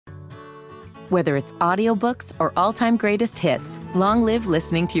Whether it's audiobooks or all-time greatest hits, long live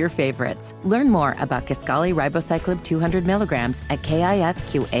listening to your favorites. Learn more about Kisqali Ribociclib 200 milligrams at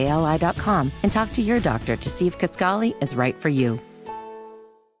KISQALI.com and talk to your doctor to see if Kisqali is right for you.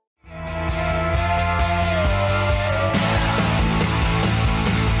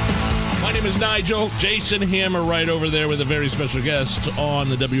 My name is Nigel. Jason Hammer right over there with a very special guest on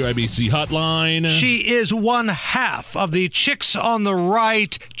the WIBC hotline. She is one half of the Chicks on the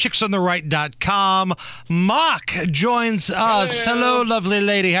Right, chicksontheright.com. Mock joins us. Hello, lovely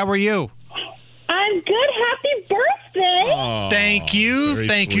lady. How are you? I'm good. Happy birthday. Oh, Thank you.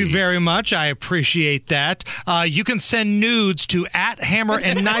 Thank you very much. I appreciate that. You can send nudes to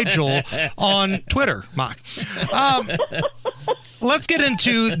 @HammerandNigel on Twitter, Mock. Let's get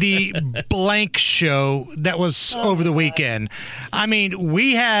into the blank show that was over the weekend. I mean,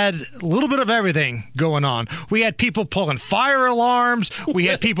 we had a little bit of everything going on. We had people pulling fire alarms. We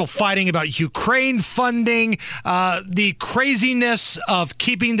had people fighting about Ukraine funding, the craziness of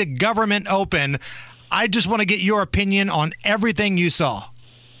keeping the government open. I just want to get your opinion on everything you saw.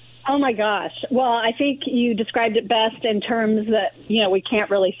 Oh, my gosh. Well, I think you described it best in terms that, we can't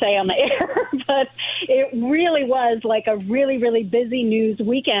really say on the air, but it really was like a really, really busy news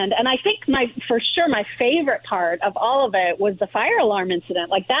weekend. And I think for sure my favorite part of all of it was the fire alarm incident.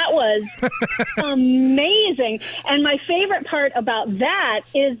 Like, that was amazing. And my favorite part about that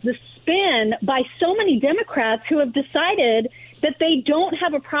is the spin by so many Democrats who have decided that they don't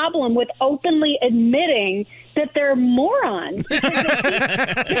have a problem with openly admitting that they're morons. They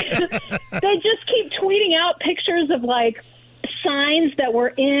just keep tweeting out pictures of, like, signs that were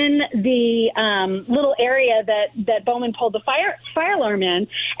in the little area that Bowman pulled the fire alarm in,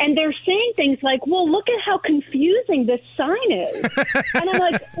 and they're saying things like, well, look at how confusing this sign is. And I'm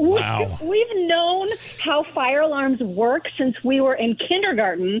like, wow. We've known how fire alarms work since we were in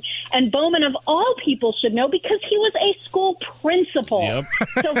kindergarten, and Bowman, of all people, should know because he was a school principal. Yep.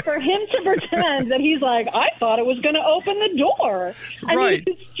 So for him to pretend that he's like, I thought it was going to open the door. I mean,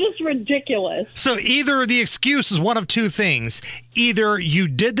 it's just ridiculous. So either the excuse is one of two things. Either you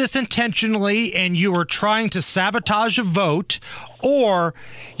did this intentionally and you were trying to sabotage a vote, or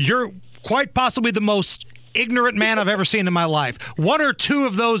you're quite possibly the most ignorant man I've ever seen in my life. One or two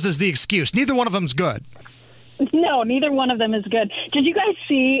of those is the excuse. Neither one of them's good. No, neither one of them is good. Did you guys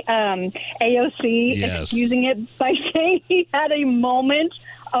see AOC excusing it by saying he had a moment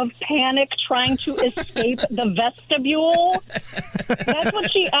of panic trying to escape the vestibule? That's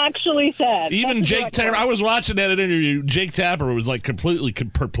what she actually said. Even Jake Tapper, I was watching that interview. Jake Tapper was like completely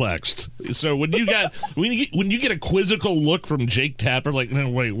perplexed. So when you get a quizzical look from Jake Tapper, like, no,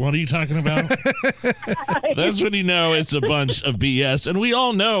 wait, what are you talking about? That's when you know it's a bunch of BS. And we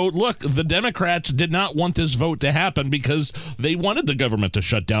all know, look, the Democrats did not want this vote to happen because they wanted the government to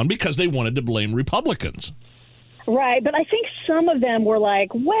shut down because they wanted to blame Republicans. Right, but I think some of them were like,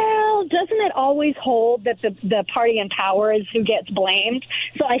 well, doesn't it always hold that the party in power is who gets blamed?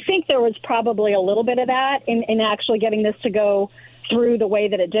 So I think there was probably a little bit of that in actually getting this to go through the way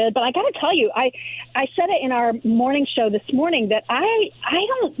that it did. But I got to tell you, I said it in our morning show this morning that I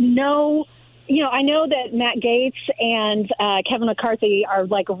don't know. I know that Matt Gaetz and Kevin McCarthy are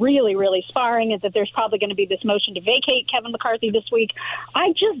like really, really sparring, and that there's probably going to be this motion to vacate Kevin McCarthy this week.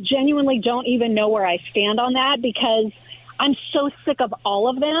 I just genuinely don't even know where I stand on that because I'm so sick of all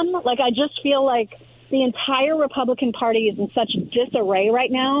of them. Like, I just feel like the entire Republican Party is in such disarray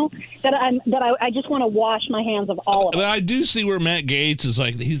right now that I just want to wash my hands of all of it. But I do see where Matt Gaetz is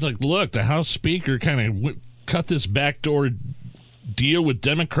like, he's like, look, the House Speaker kind of cut this backdoor deal with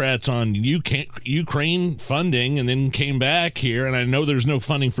Democrats on Ukraine funding and then came back here, and I know there's no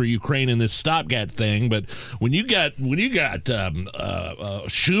funding for Ukraine in this stopgap thing, but when you got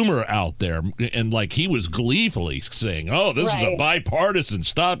Schumer out there and like he was gleefully saying, oh, this is a bipartisan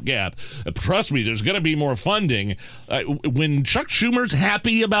stopgap, trust me, there's going to be more funding. When Chuck Schumer's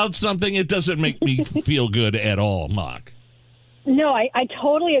happy about something, it doesn't make me feel good at all, Mock. No, I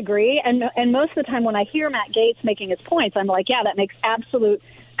totally agree. And most of the time when I hear Matt Gaetz making his points, I'm like, yeah, that makes absolute,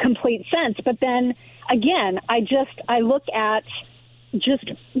 complete sense. But then, again, I look at just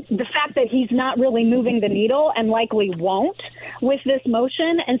the fact that he's not really moving the needle and likely won't with this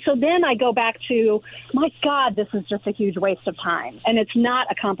motion. And so then I go back to, my God, this is just a huge waste of time. And it's not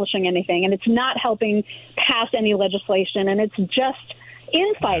accomplishing anything. And it's not helping pass any legislation. And it's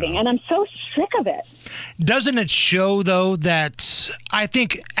infighting, and I'm so sick of it. Doesn't it show, though, that I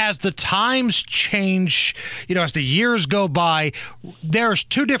think as the times change, as the years go by, there's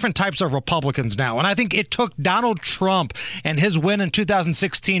two different types of Republicans now. And I think it took Donald Trump and his win in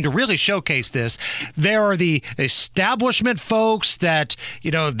 2016 to really showcase this. There are the establishment folks that,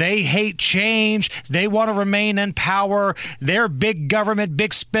 they hate change. They want to remain in power. They're big government,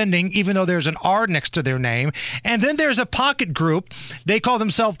 big spending, even though there's an R next to their name. And then there's a pocket group. They call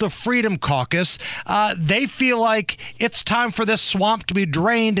themselves the Freedom Caucus. They feel like it's time for this swamp to be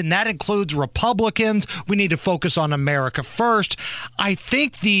drained, and that includes Republicans. We need to focus on America first. I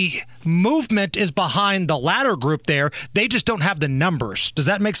think the movement is behind the latter group there. They just don't have the numbers. Does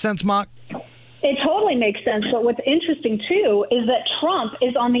that make sense, Mock? It totally makes sense. But what's interesting, too, is that Trump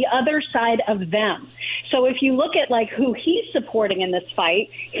is on the other side of them. So if you look at who he's supporting in this fight,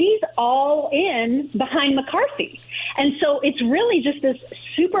 he's all in behind McCarthy. And so it's really just this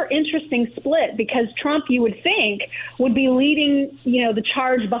super interesting split, because Trump, you would think, would be leading, the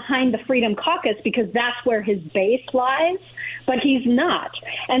charge behind the Freedom Caucus, because that's where his base lies, but he's not.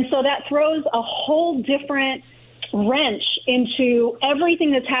 And so that throws a whole different wrench into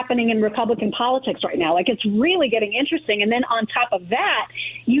everything that's happening in Republican politics right now. It's really getting interesting. And then on top of that,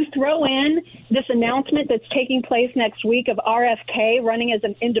 you throw in this announcement that's taking place next week of RFK running as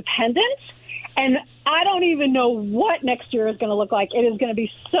an independent. And I don't even know what next year is going to look like. It is going to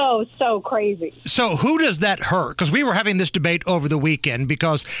be so crazy. So who does that hurt? Because we were having this debate over the weekend,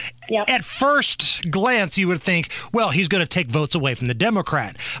 because at first glance you would think, well, he's going to take votes away from the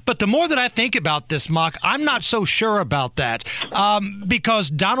Democrat. But the more that I think about this, Mock, I'm not so sure about that, because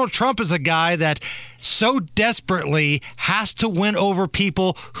Donald Trump is a guy that so desperately has to win over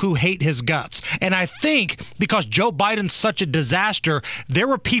people who hate his guts. And I think because Joe Biden's such a disaster, there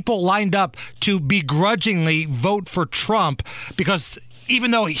were people lined up to begrudgingly vote for Trump because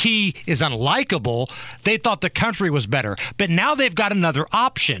even though he is unlikable, they thought the country was better. But now they've got another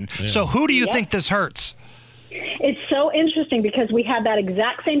option. Yeah. So who do you think this hurts? It's so interesting, because we had that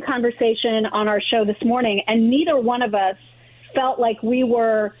exact same conversation on our show this morning, and neither one of us felt like we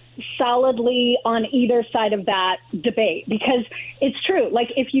were solidly on either side of that debate. Because it's true.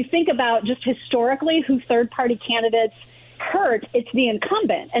 If you think about just historically who third-party candidates hurt, it's the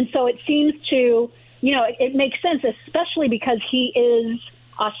incumbent. And so it seems to, it makes sense, especially because he is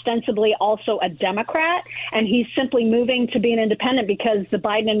ostensibly also a Democrat, and he's simply moving to be an independent because the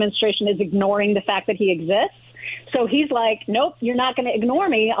Biden administration is ignoring the fact that he exists. So he's like, nope, you're not going to ignore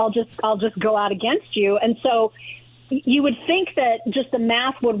me. I'll just go out against you. And so you would think that just the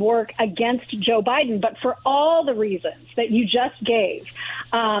math would work against Joe Biden, but for all the reasons that you just gave,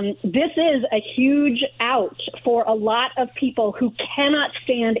 this is a huge out for a lot of people who cannot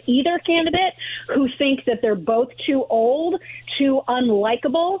stand either candidate, who think that they're both too old, too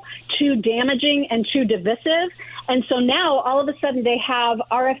unlikable, too damaging, and too divisive. And so now all of a sudden they have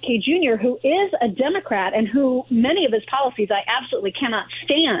RFK Jr., who is a Democrat and who many of his policies I absolutely cannot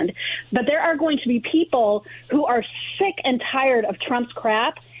stand. But there are going to be people who are sick and tired of Trump's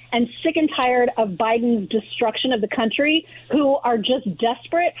crap and sick and tired of Biden's destruction of the country, who are just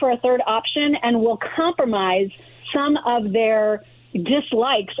desperate for a third option and will compromise some of their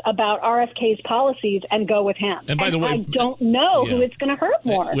dislikes about RFK's policies and go with him. And by the way, I don't know who it's going to hurt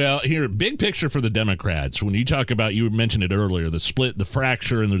more. Well, here, big picture for the Democrats. When you talk about, you mentioned it earlier, the split, the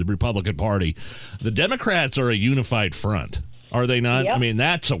fracture in the Republican Party, the Democrats are a unified front. Are they not? Yep. I mean,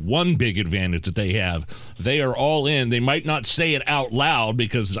 that's one big advantage that they have. They are all in. They might not say it out loud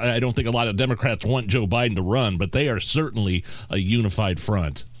because I don't think a lot of Democrats want Joe Biden to run, but they are certainly a unified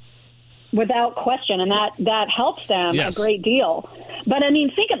front. Without question, and that helps them Yes. a great deal. But I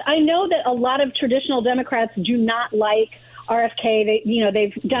mean, I know that a lot of traditional Democrats do not like RFK.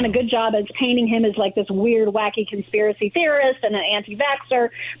 They've done a good job as painting him as like this weird, wacky conspiracy theorist and an anti-vaxxer.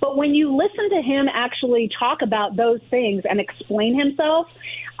 But when you listen to him actually talk about those things and explain himself,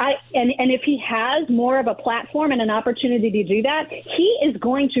 and if he has more of a platform and an opportunity to do that, he is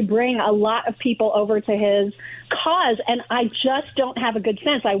going to bring a lot of people over to his cause. And I just don't have a good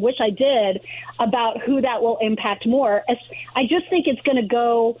sense. I wish I did, about who that will impact more. I just think it's going to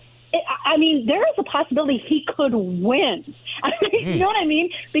go. I mean, there is a possibility he could win. You know what I mean?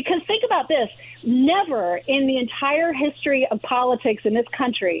 Because think about this. Never in the entire history of politics in this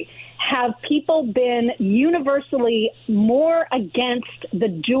country have people been universally more against the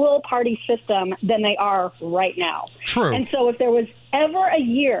dual party system than they are right now. True. And so if there was ever a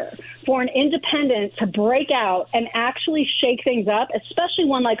year for an independent to break out and actually shake things up, especially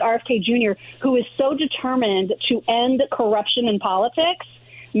one like RFK Jr., who is so determined to end corruption in politics,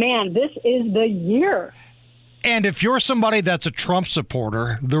 man, this is the year. And if you're somebody that's a Trump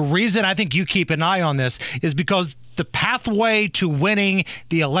supporter, the reason I think you keep an eye on this is because the pathway to winning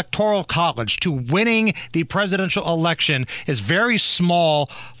the Electoral College, to winning the presidential election, is very small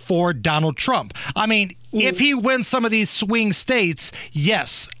for Donald Trump. I mean, if he wins some of these swing states,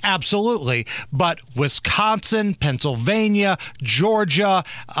 yes, absolutely. But Wisconsin, Pennsylvania, Georgia,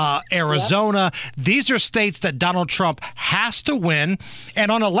 Arizona, these are states that Donald Trump has to win.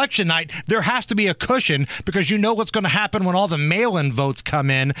 And on election night, there has to be a cushion because you know what's going to happen when all the mail-in votes come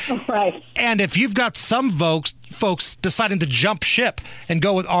in. Right. And if you've got some folks deciding to jump ship and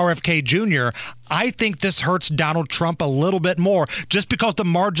go with RFK Jr., I think this hurts Donald Trump a little bit more just because the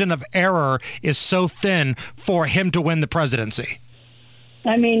margin of error is so thin for him to win the presidency.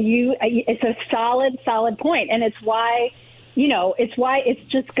 I mean, it's a solid point. And it's why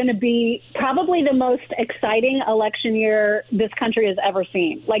it's just going to be probably the most exciting election year this country has ever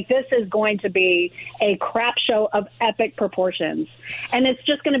seen. Like, this is going to be a crap show of epic proportions. And it's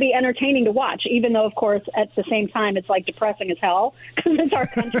just going to be entertaining to watch, even though, of course, at the same time, it's like depressing as hell because it's our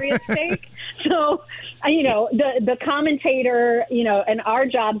country at stake. So, the commentator, and our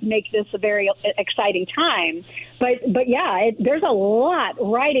jobs make this a very exciting time. But yeah, there's a lot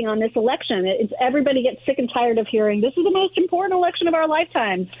riding on this election. Everybody gets sick and tired of hearing this is the most important election of our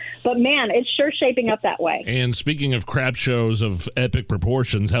lifetimes. But man, it's sure shaping up that way. And speaking of crap shows of epic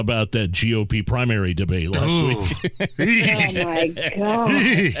proportions, how about that GOP primary debate last week? Oh my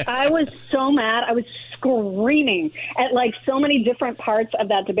God. I was so mad. I was screaming at like so many different parts of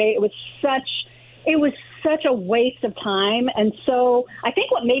that debate. It was such a waste of time. And so I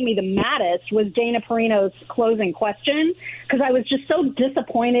think what made me the maddest was Dana Perino's closing question, because I was just so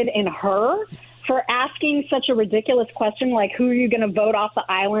disappointed in her for asking such a ridiculous question, like, who are you going to vote off the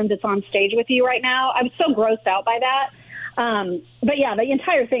island that's on stage with you right now? I was so grossed out by that. But yeah, the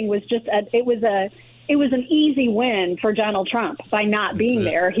entire thing was just it was an easy win for Donald Trump by not being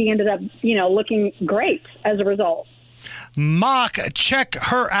there. He ended up, looking great as a result. Mock, check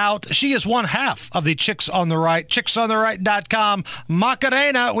her out. She is one half of the Chicks on the Right, chicksontheright.com.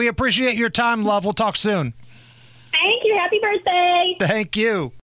 Macarena, we appreciate your time, love. We'll talk soon. Thank you. Happy birthday. Thank you.